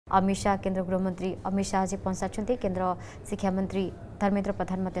अमित शाह केंद्र गृहमंत्री अमित शाह जी पहुंचाते केंद्र शिक्षा मंत्री धर्मेंद्र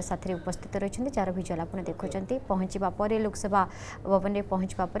प्रधान साथी उपस्थित रही जार भिजुआल आप देखुं पहुँचा लोकसभा भवन में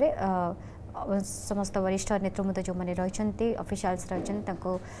पहुँचा समस्त वरिष्ठ नेतृवृंद जो मैंने रही ऑफिशियल्स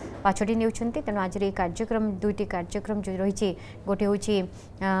रही पाछड़ी नेउछंती तेणु आज ये कार्यक्रम दुईटी कार्यक्रम जो रही गोटे हूँ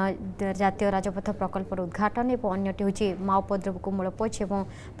जातीय राजपथ प्रकल्पर उद्घाटन और अन्यटी हूँ माओ उपद्रव को मूलपोछ और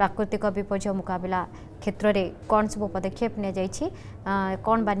प्राकृतिक विपर्य मुकाबला क्षेत्र में कौन सब पदक्षेप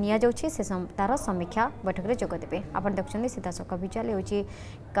कौन बा तार समीक्षा बैठक में जोगदेवे आप देखुं सीधासख भिजुआल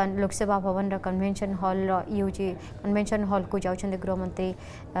हूँ लोकसभा भवन कन्वेंशन हॉल ये हूँ कन्वेंशन हॉल को जाऊँच गृहमंत्री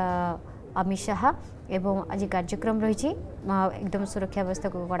अमित शाह एवं आज कार्यक्रम रही एकदम सुरक्षा व्यवस्था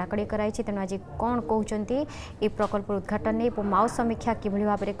को कड़ाकड़ी कराई तेणु आज कौन कहते ये प्रकल्प उद्घाटन नहीं माओ समीक्षा किभली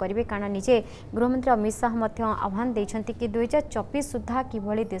भाव में करेंगे कारण निजे गृहमंत्री अमित शाह आह्वान देते कि 2024 सुधा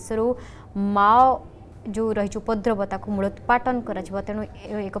किभली देशरू माओ जो रही उपद्रव ताकू मूलोत्पाटन करा तेणु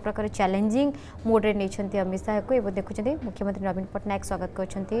एक प्रकार चैलेंजिंग मोड्रे नहीं अमित शाह को एवं देखुं मुख्यमंत्री नवीन पट्टनायक स्वागत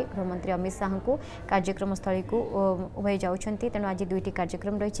करते गृहमंत्री अमित शाह को कार्यक्रम स्थली को उभय जाऊँच तेणु आज दुईटी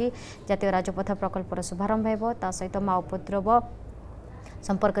कार्यक्रम रही जातीय राजपथ प्रकल्पर शुभारंभ हो सहित माओ उपद्रव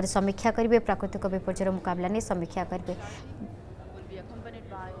संपर्क में समीक्षा करेंगे प्राकृतिक विपर्यर मुकाबला नहीं समीक्षा करेंगे।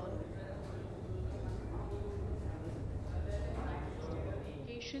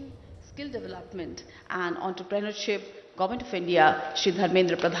 Skill Development and Entrepreneurship, Government of India, Shri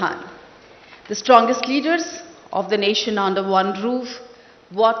Dharmendra Pradhan. The strongest leaders of the nation under one roof.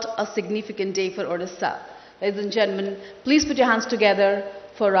 What a significant day for Odisha. Ladies and gentlemen, please put your hands together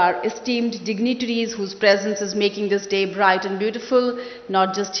for our esteemed dignitaries whose presence is making this day bright and beautiful,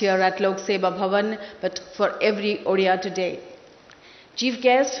 not just here at Lok Sabha Bhawan, but for every Odia today. Chief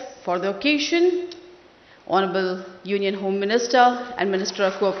guest for the occasion, Honorable Union Home Minister and Minister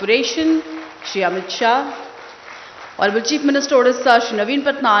of Cooperation, Shri Amit Shah, Honorable Chief Minister Odisha, Shri Naveen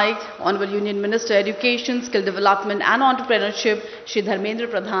Patnaik, Honorable Union Minister Education, Skill Development and Entrepreneurship, Shri Dharmendra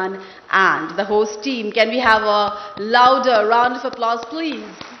Pradhan, and the host team. Can we have a louder round of applause, please?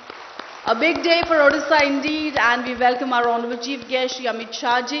 A big day for Odisha indeed, and we welcome our Honorable Chief Guest, Shri Amit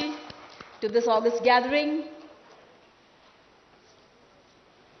Shah ji, to this August gathering.